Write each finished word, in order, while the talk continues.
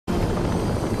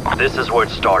This is where it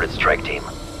started, strike team.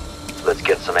 Let's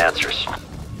get some answers.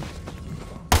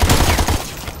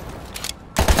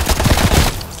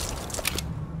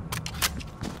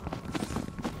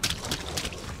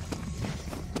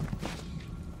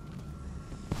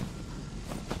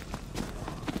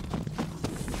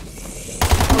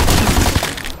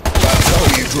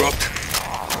 Dropped.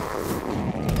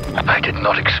 I did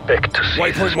not expect to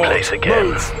see this place again.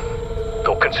 Move.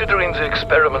 Though considering the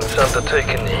experiments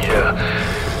undertaken here,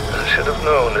 I should have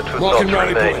known it would not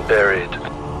remain buried.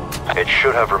 It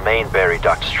should have remained buried,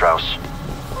 Dr. Strauss.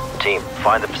 Team,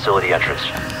 find the facility entrance.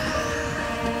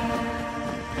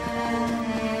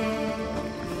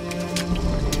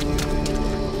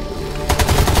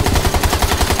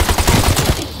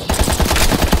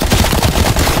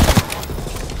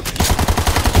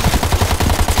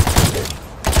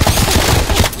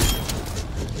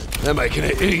 They're making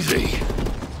it easy.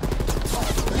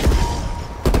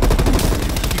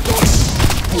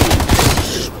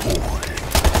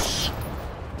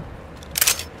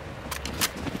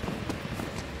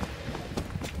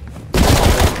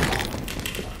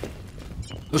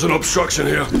 There's an obstruction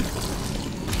here.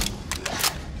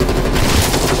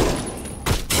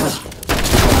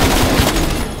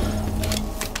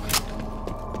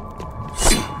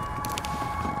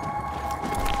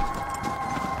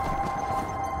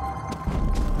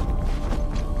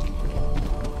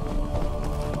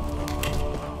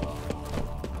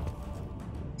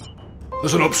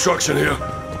 There's an obstruction here.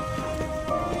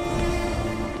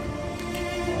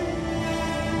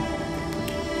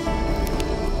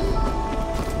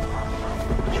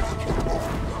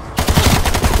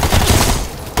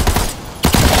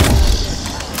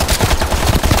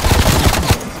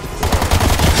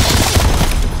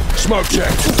 Smoke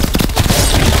check.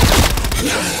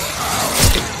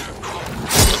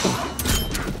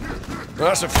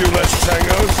 That's a few less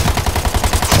tangos.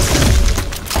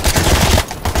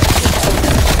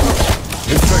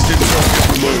 Infected target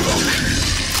removed.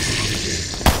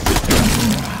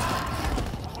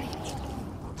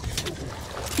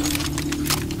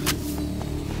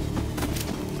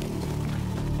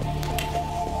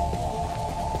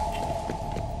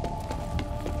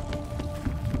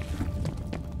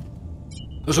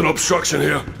 There's an obstruction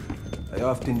here. I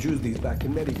often use these back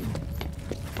in medical.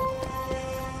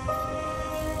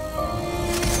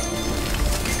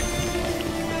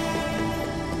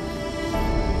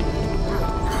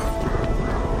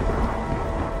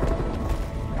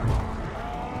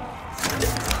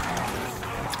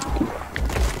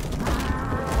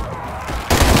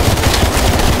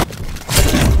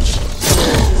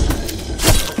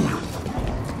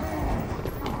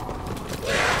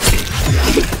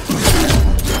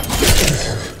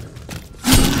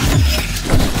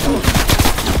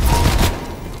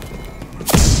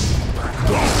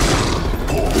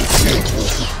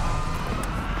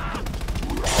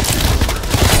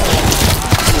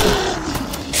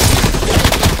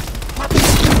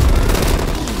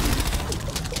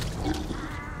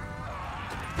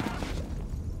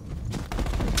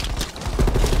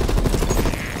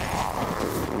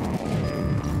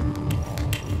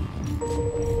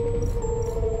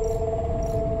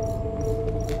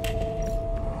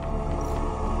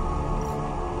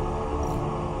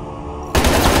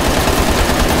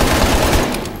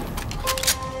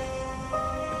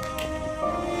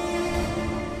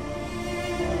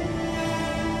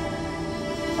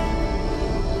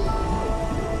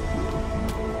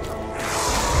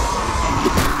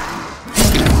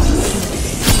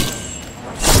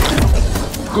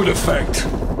 Good effect.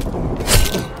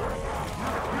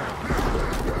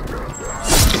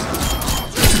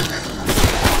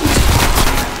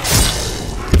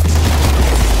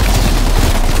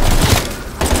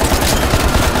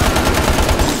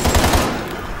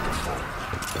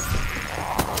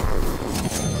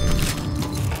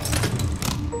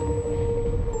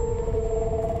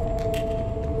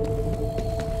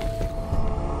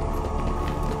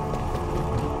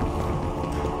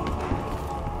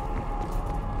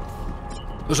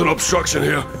 There's an obstruction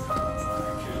here.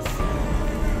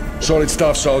 Solid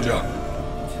stuff, soldier.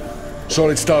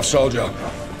 Solid stuff, soldier.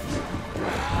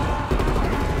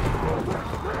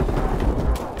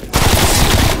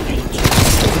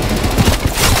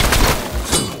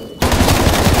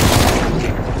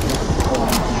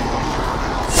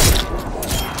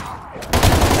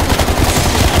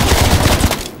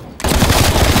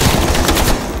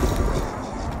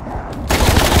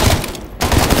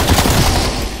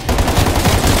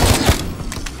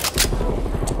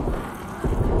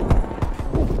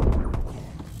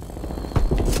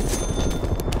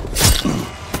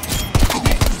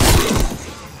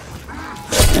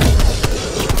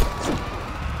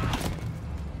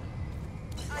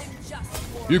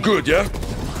 You good, yeah?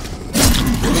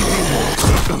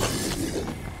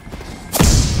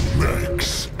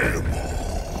 Max ammo.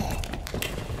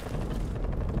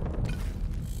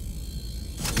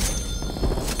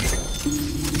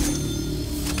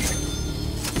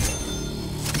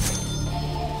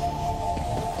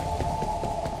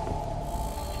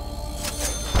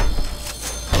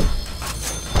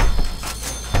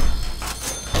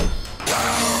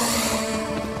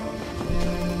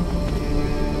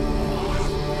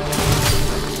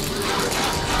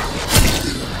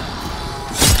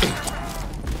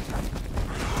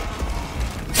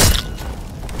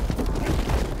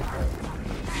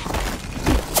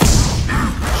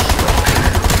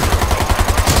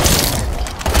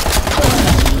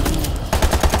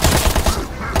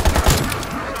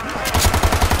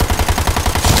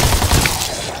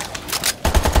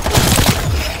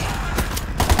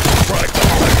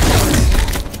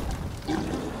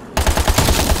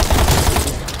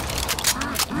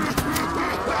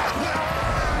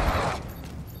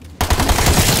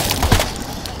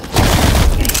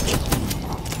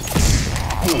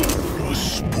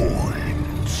 Bonus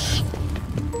points.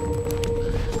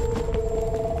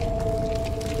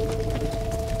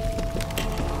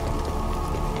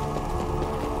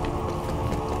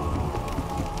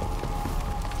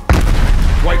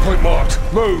 Waypoint marked.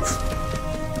 Move!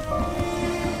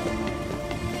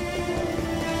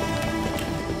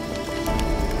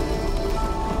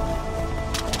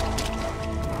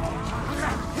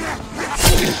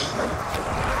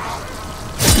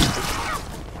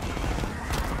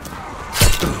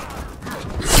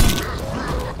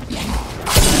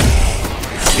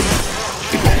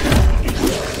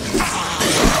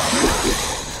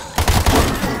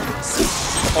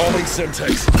 Arming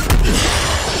Semtex.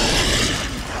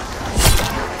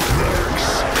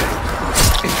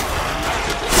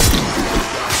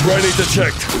 Ready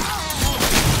detect.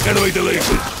 Enemy deleted.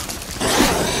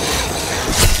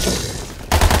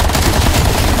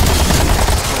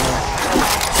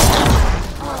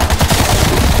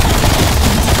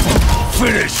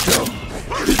 Finish them.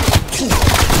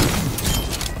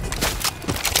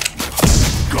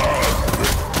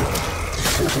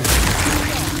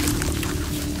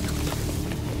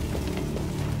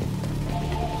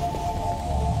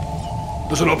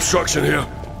 There's an obstruction here.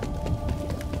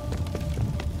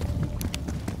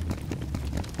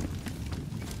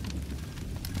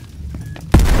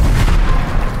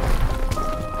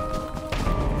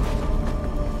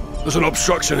 There's an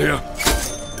obstruction here.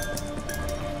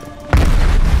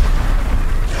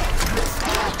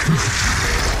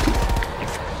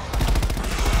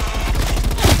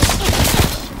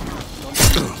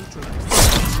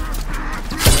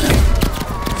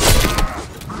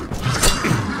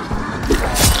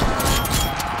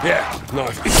 Yeah,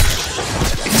 knife.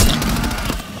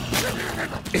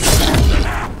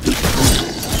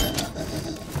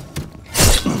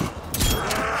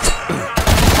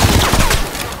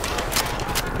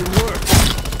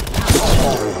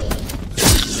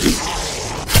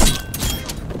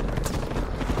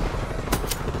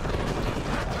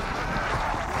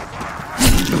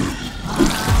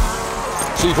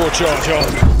 C4 charge on.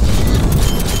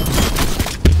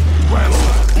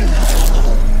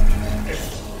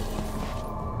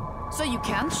 So you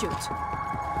can shoot.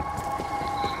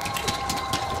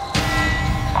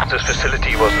 This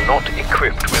facility was not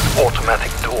equipped with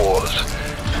automatic doors.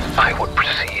 I would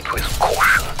proceed with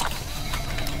caution.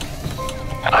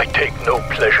 I take no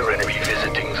pleasure in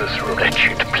revisiting this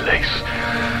wretched place.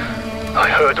 I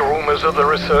heard rumors of the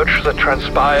research that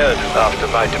transpired after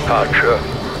my departure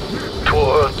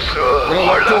towards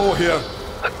door here.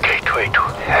 a gateway to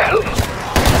hell.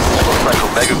 Looks like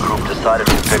Omega Group decided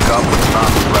to pick up with the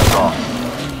mountains left off.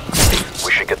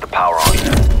 We should get the power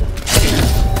on.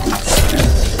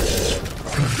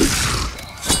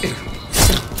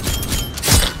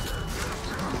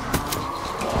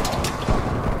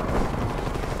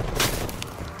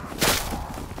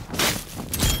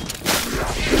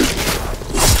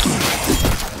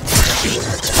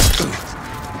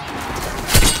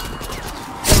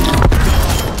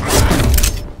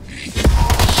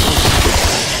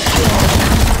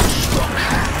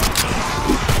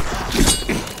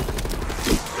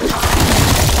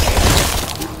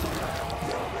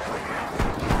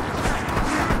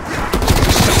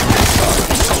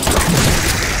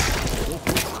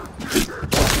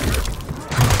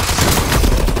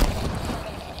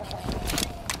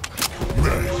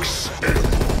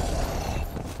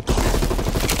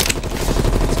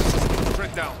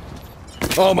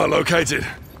 Armor located.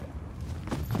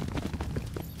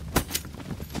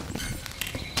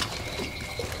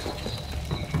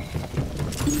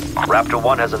 Raptor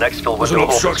 1 has an exfil There's an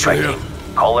window open, obstruction strike here.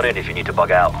 team. Call it in if you need to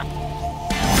bug out.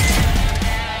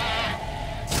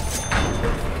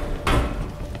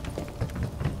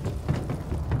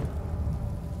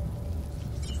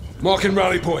 Marking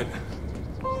rally point.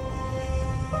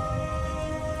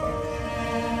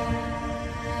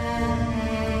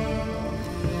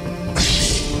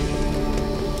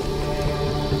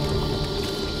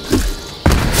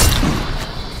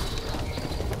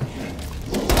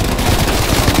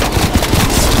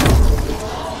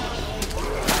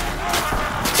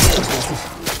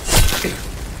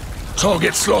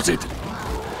 Target slotted.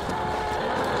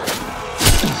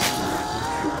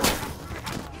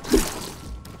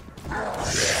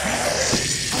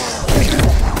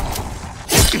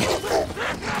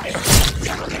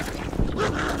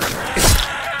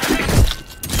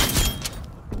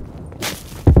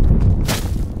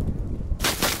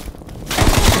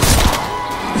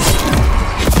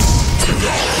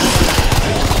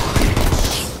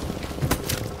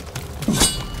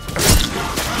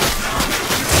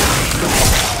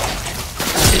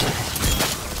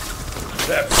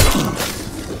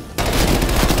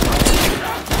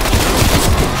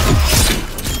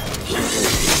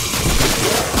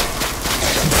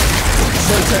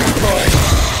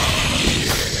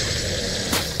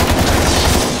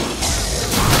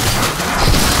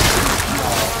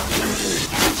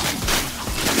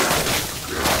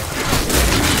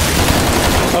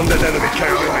 Undead enemy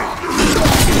came with me.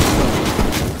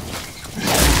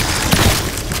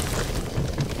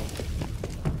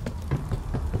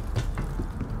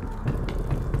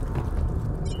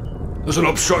 There's an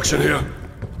obstruction here.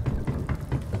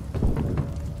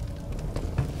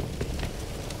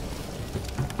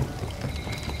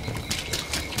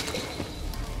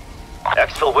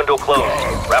 Exfil window closed.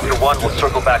 Raptor 1 will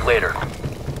circle back later.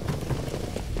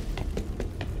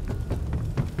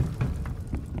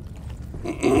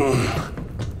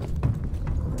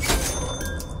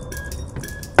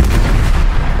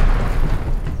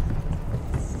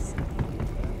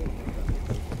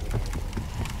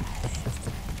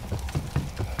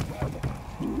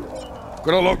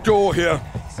 Got a locked door here.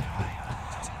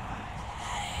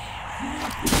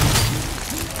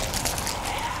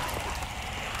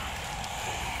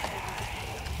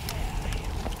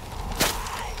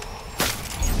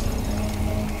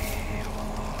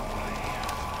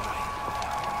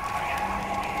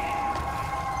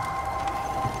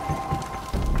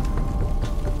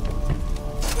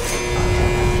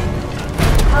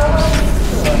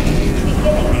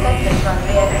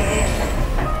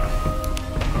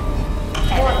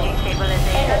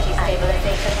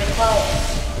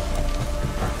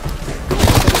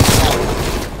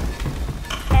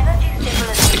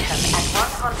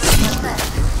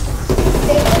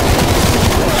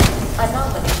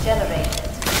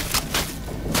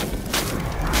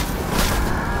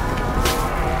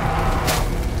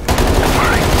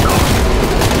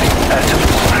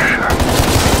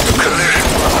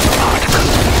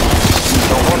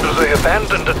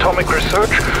 Abandoned atomic research,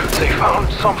 they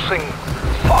found something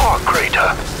far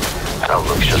greater. That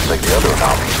looks just like the other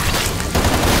anomalies we've seen.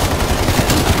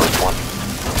 First one,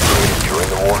 created during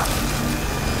the war.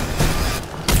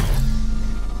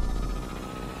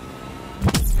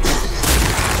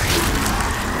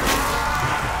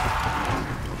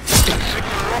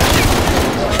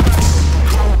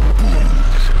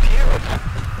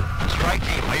 Strike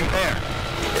team, are you there?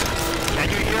 Can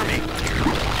you hear me?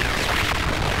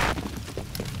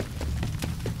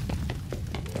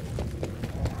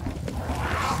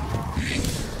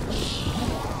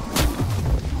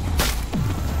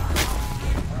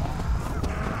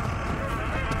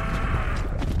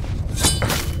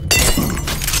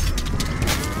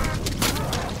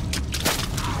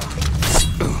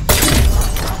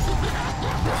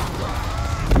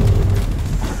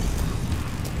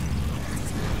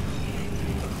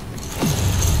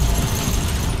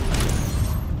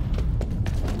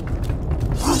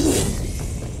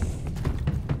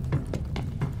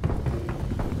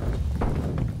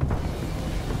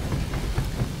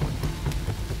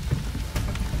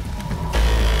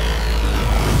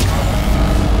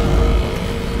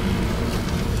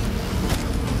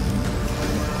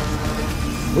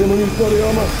 Women in body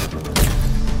armor.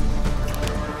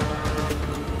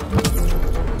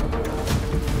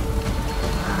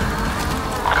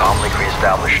 Comm link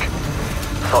reestablished.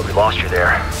 Thought we lost you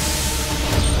there.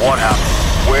 What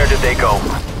happened? Where did they go?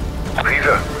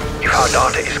 Weaver, if our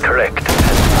data is correct, and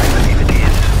I believe it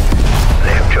is,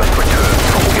 they have just returned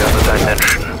from the other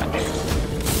dimension.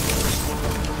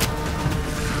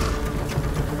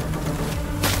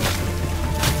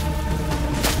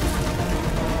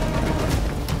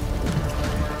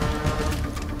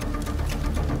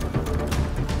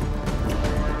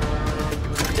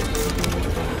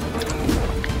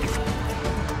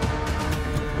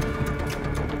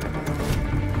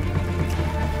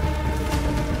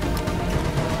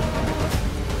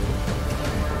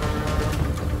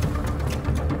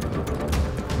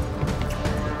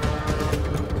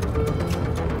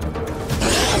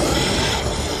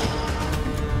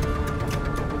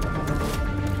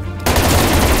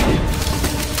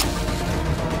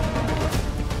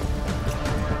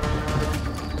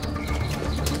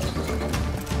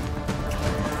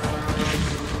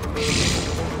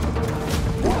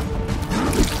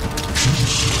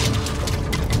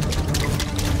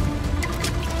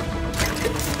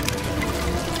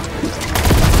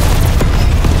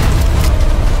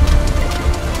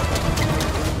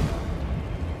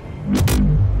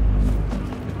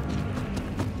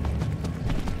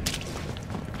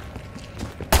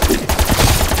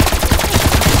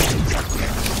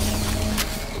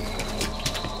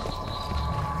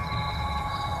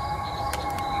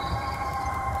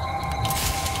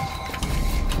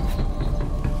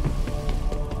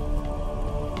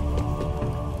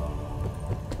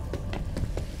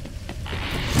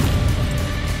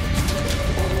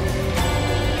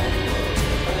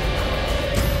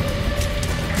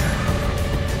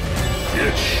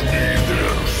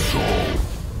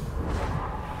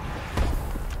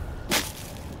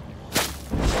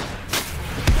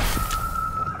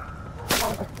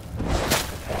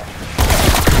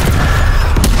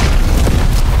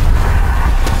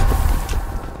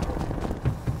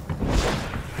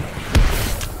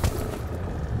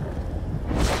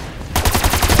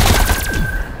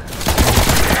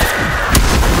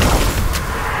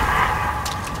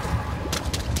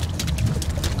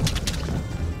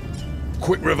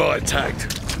 Quick revive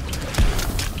tagged.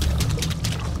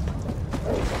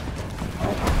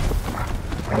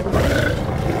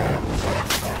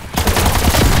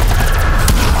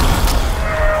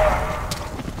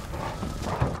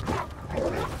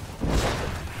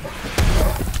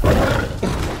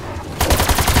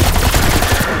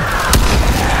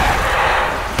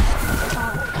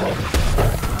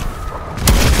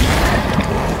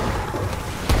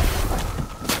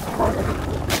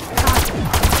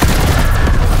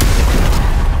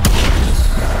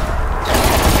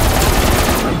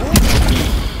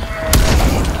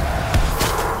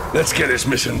 Let's get this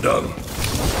mission done.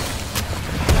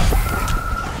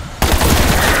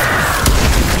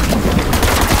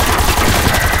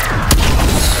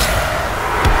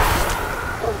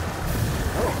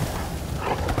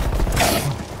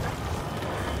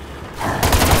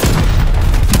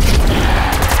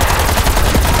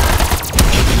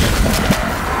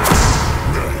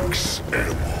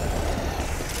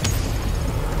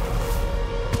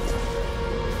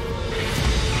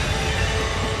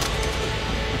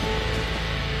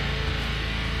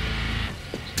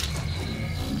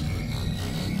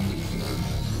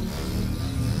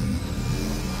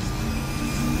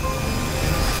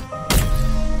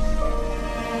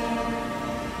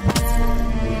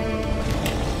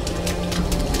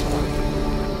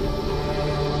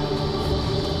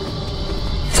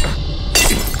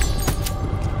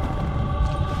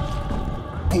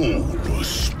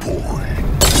 Bonus point.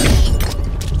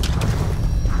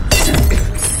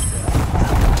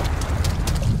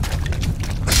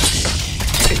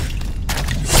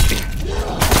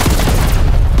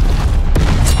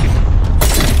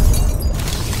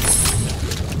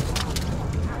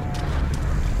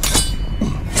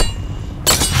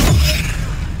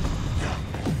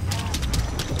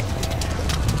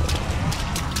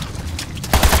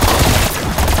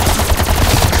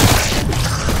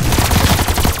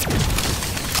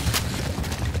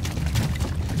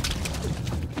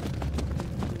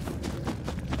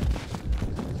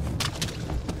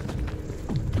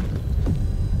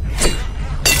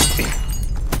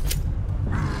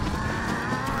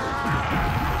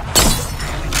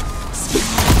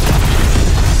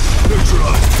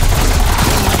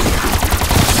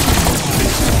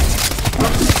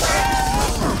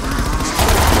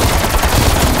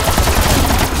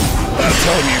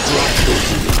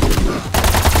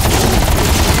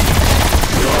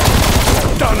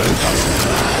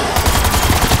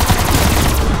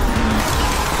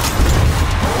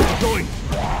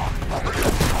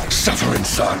 Suffer in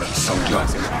silence, soldier.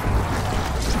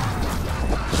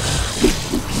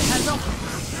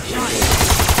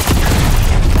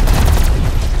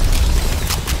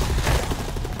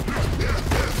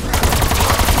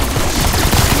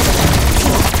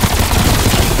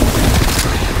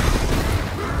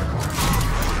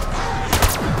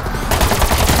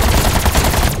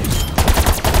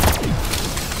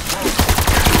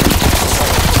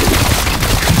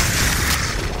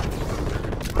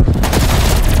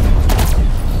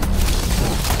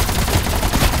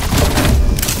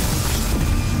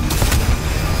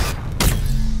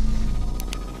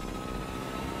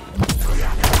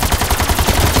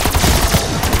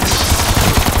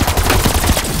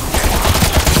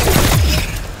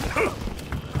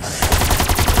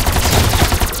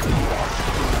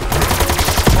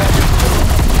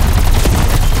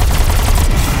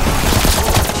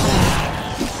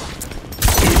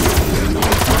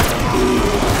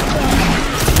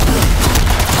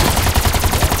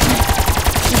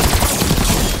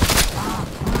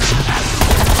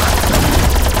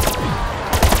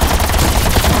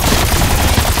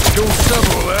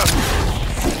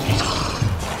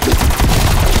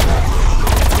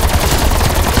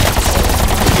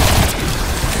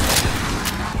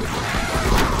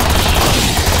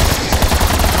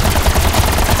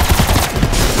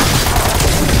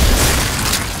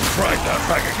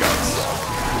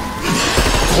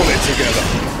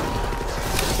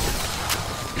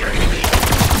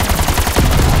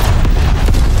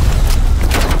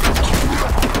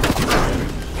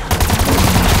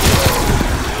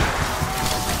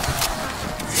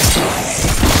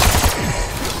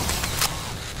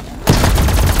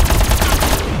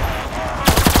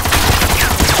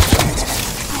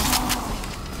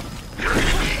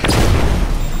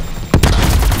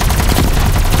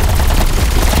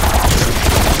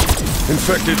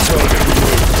 Infected target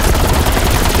removed.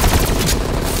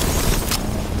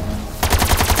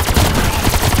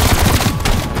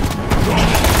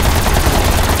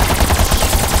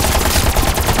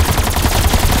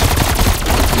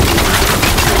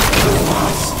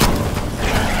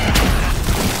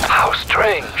 How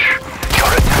strange.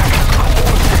 Your attack is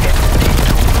coordinated.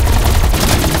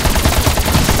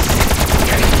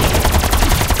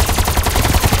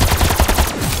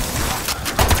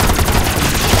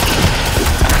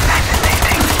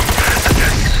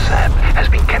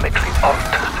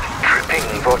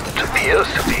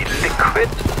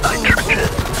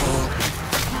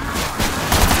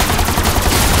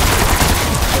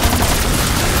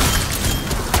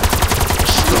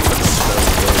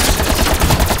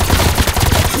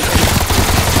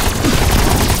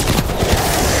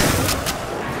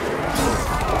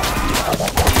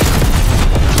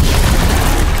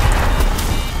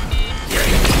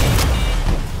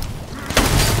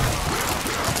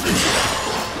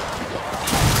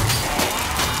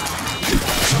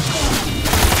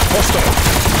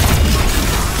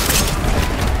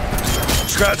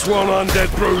 That's one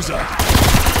undead bruiser.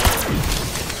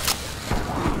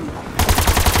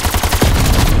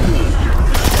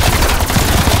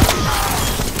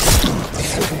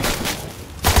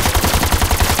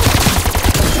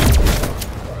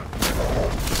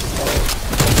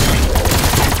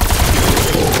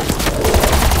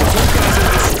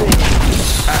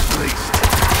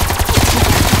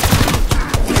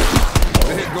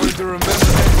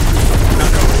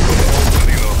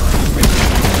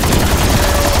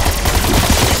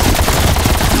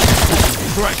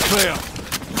 Clear.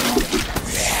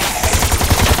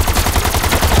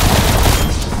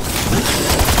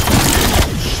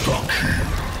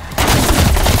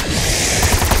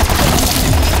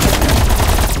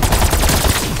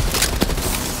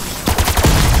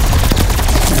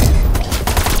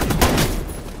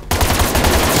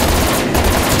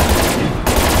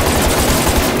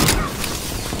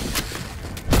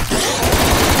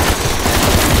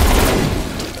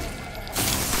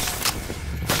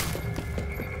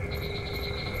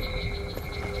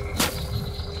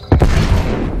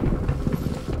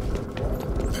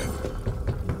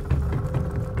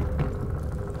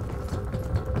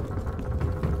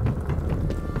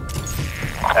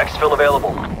 Exfil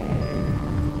available.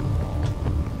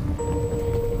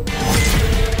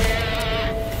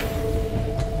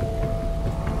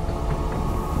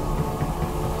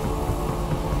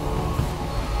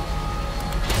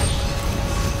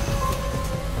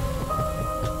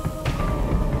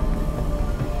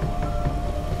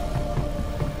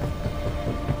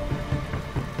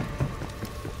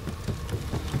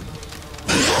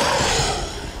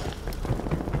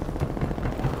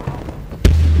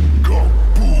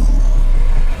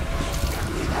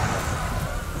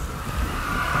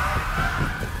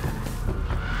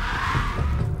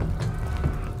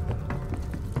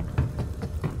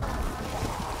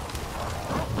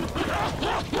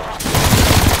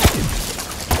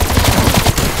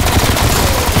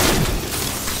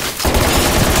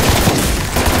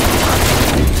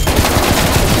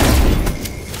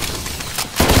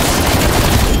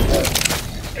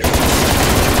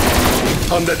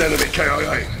 Undead enemy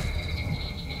KIA.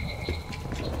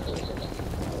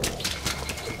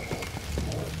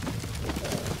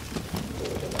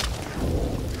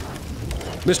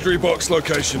 Mystery box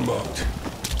location marked.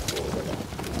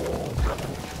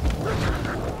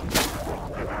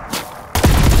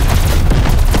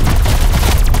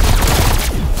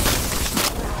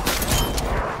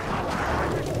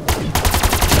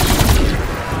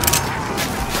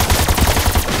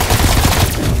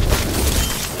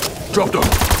 Dropped him.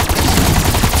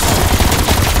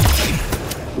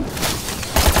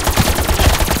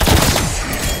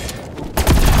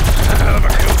 Hell of a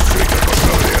kill streak I've got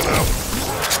going here now.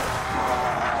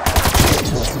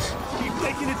 Keep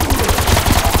taking it through there.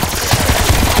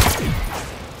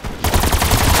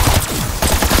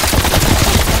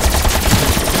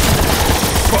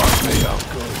 Fuck me up,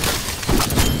 good.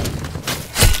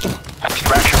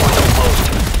 Extraction window closed.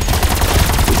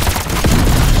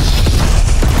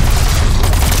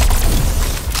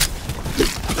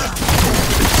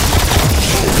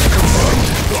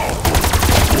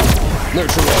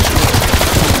 Neutralize.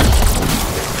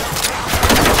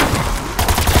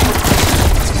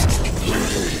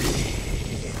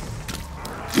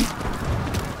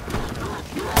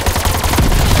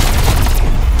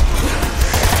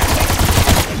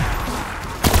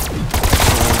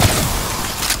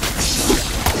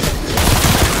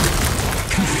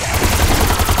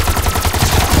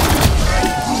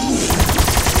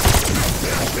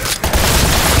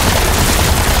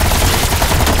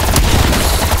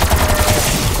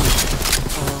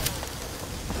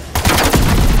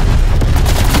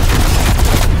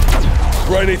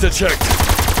 Need to check.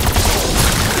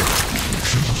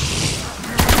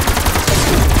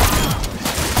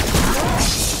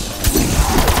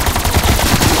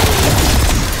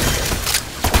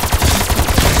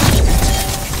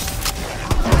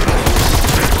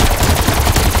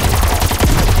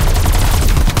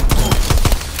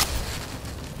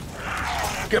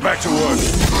 Get back to work.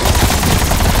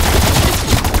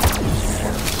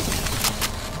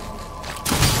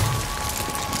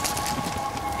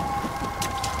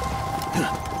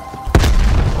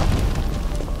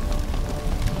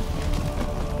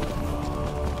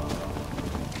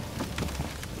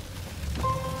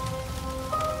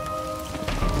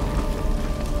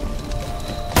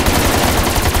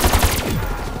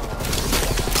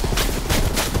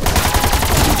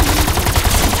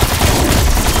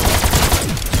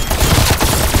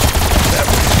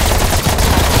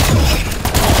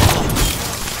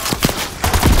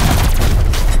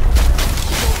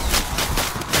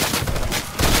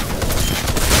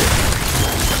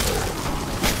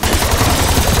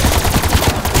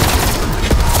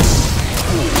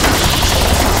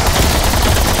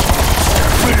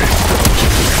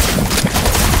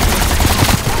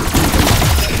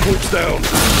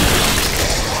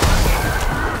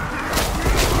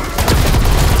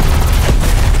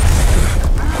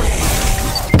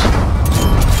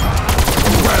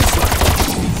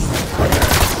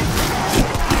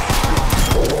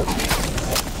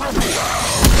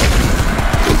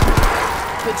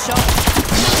 good shot.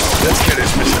 Let's get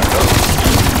this mission done.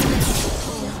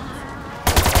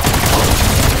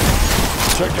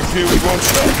 Check the view with one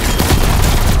shot.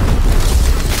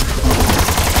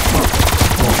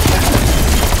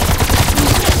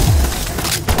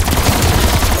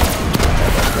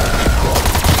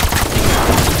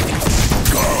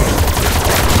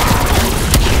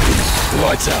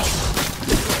 Lights out.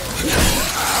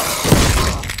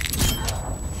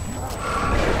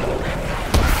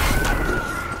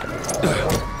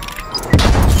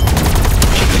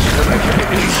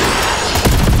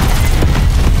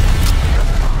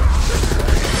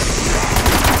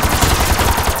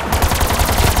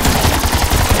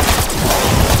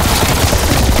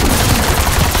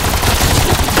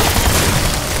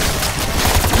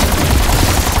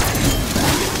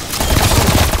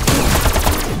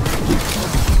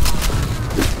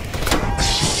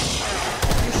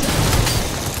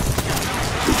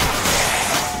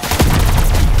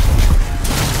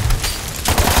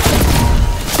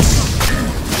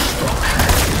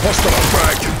 Hostile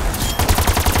frag.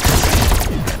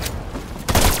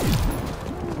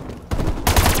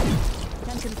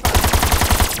 Can confirm.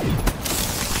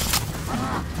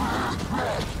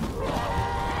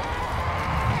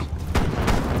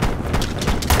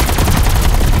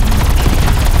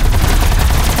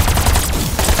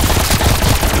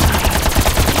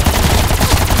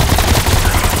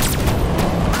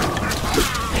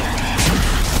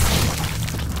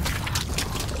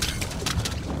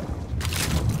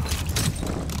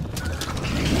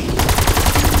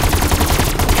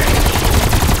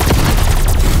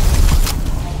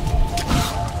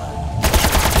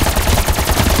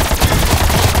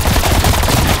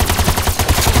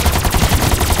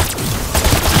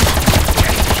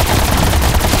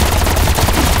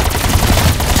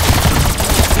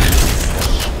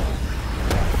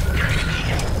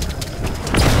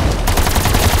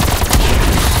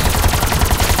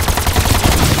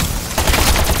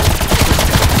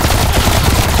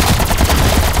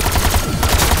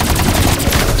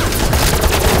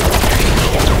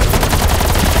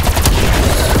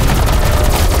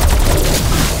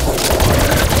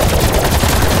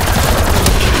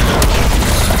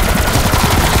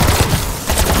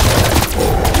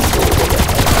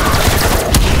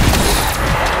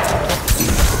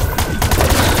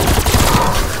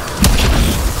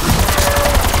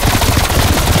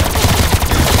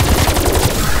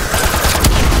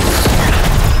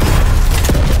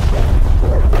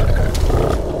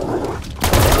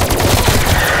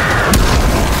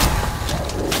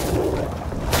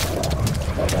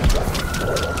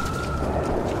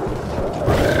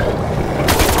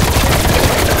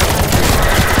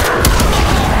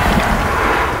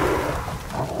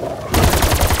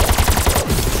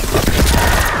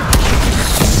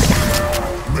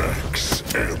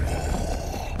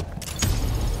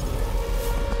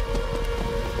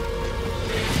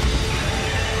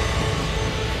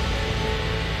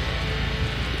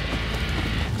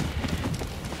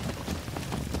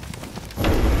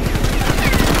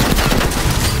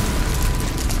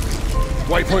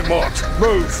 Waypoint marked.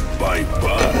 Move.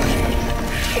 Bye-bye.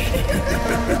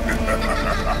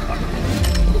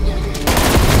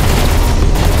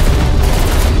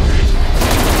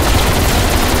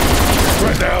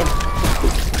 Threat down.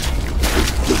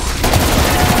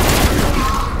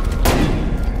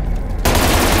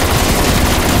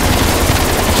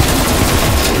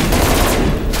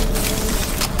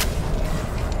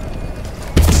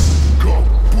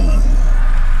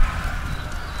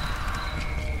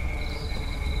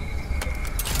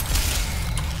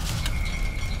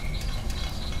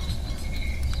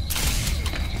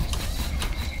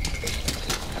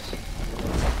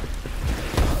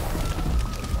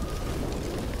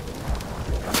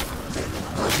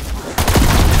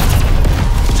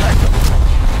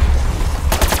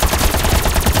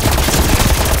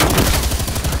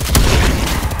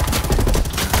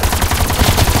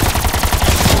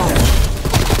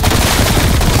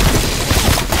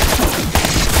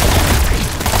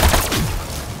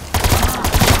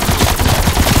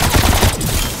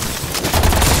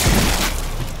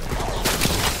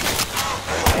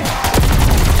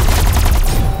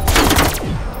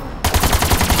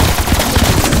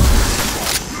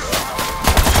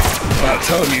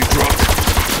 Tell you, drunk.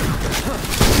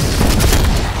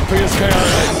 PSK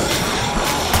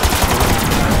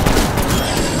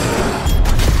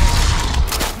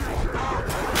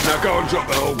Now go and drop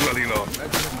the whole bloody lot.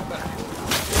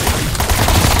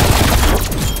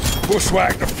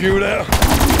 bushwhacked a few there.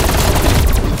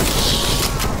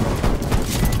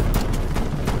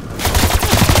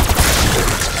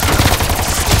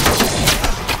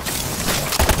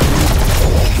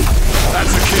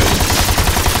 That's a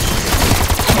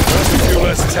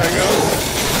Tango.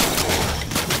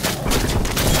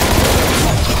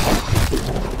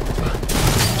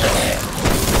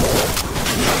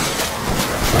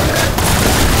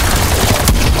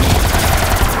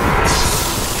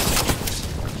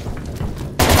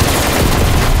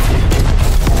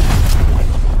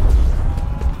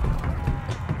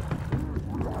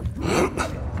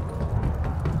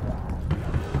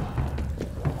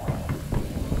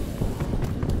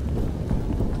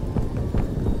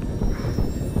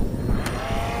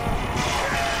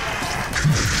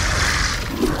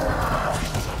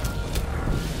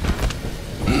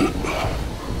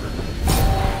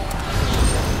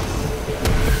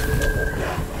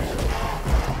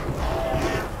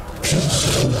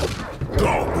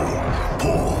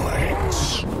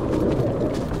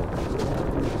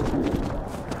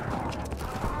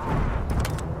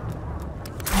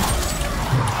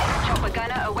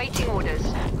 Awaiting orders.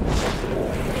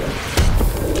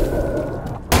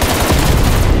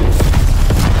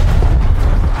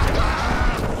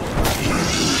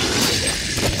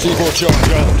 C4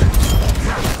 charge out.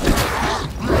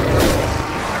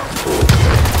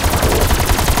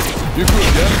 You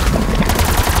good, yeah?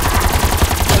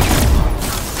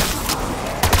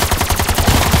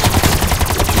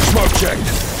 Smoke checked.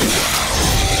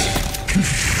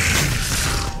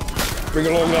 Bring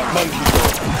along that monkey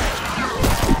dog.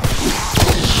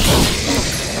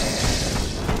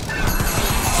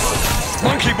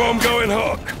 Monkey bomb going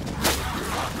hot.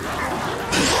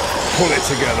 Pull it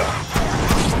together.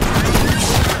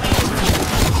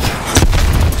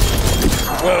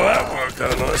 Well, that worked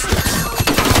out nicely.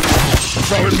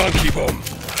 Throwing monkey bomb.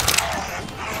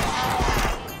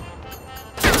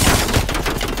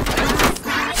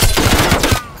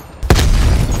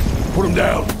 Put him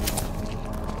down.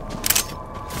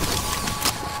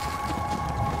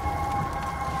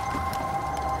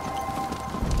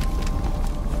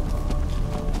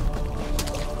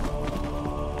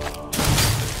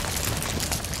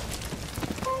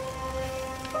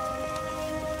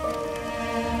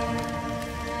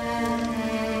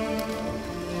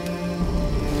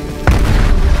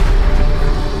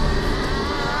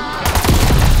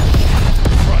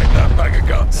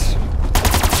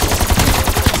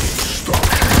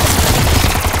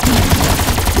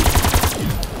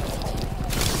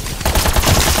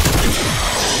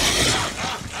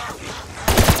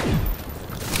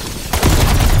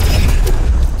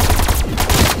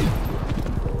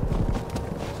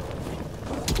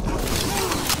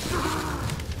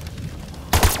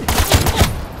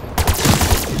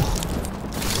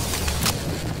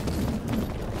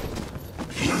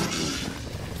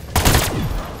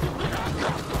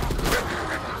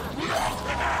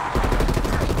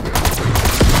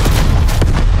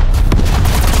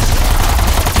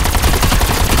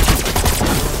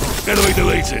 Enemy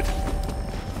deleted.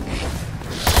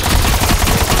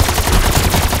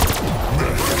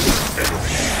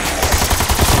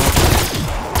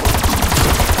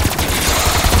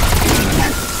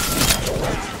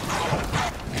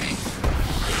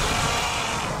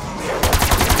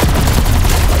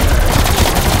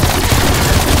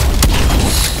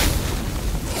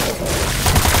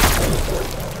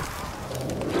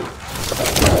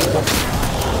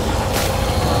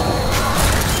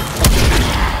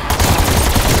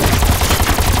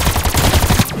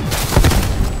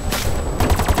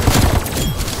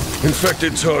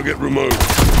 Infected target removed.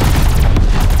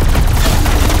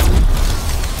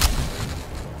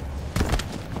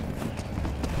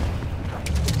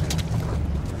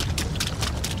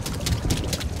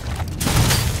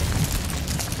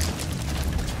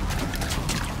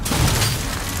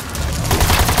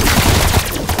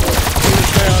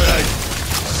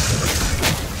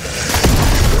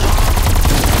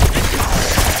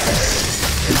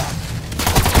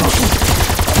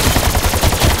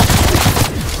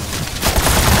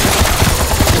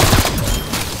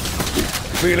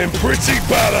 Feeling pretty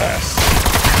badass.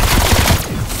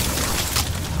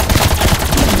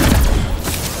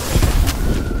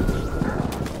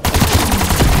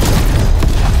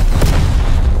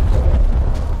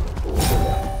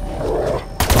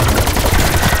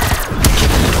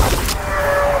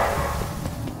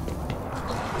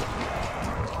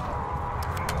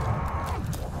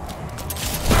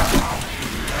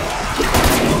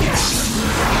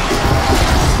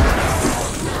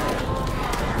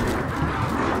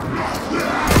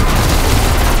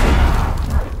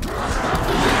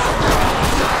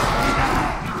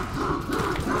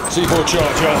 C4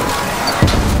 charge on.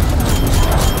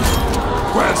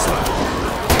 Grand slam.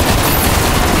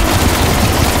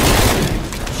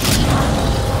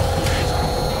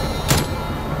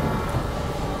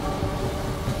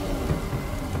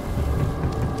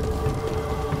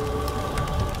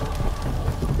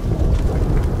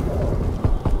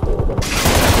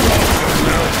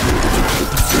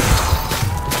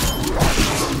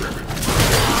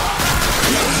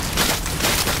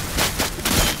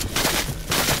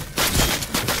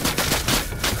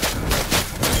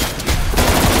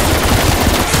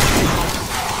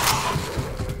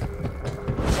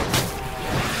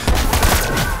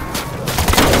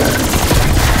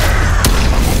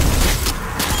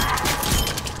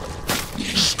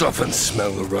 Stop and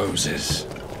smell the roses.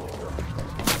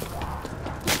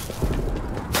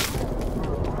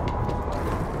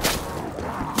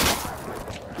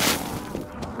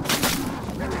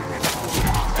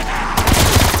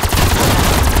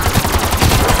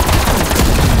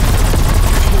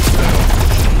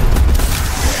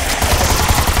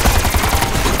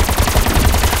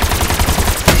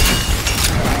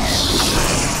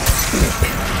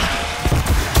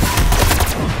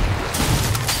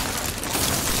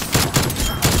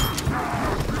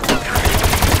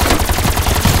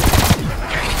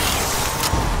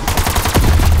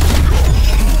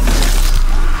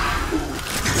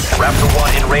 Raptor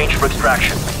 1 in range for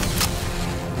extraction.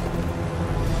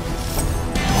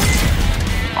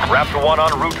 Raptor 1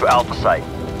 en route to Alpha Site.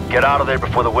 Get out of there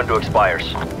before the window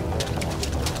expires.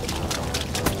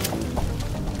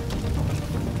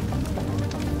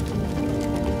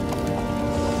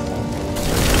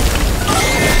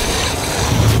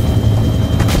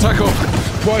 Tackle!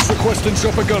 Twice requesting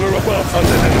chopper gunner above.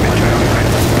 Under enemy counter.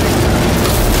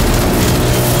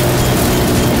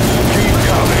 Keep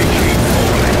coming, keep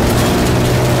falling.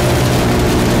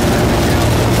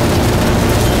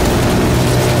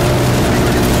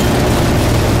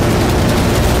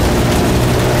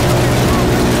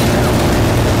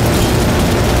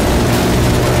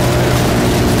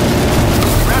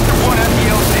 Raptor 1 at the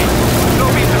LC.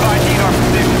 Soviets have ID'd our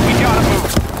position. We gotta move.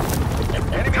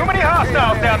 Too many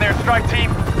hostiles down there, strike team.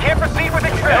 Can't proceed with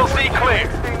extraction. LC clear.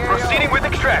 Proceeding with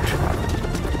extraction.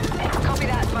 Copy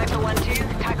that, Sniper 1-2.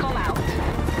 TACOM out.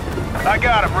 I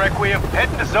got him, Requiem.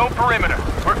 Heading to zone perimeter.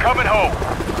 We're coming home.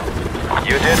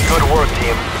 You did good work,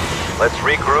 team. Let's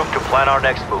regroup to plan our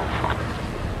next move.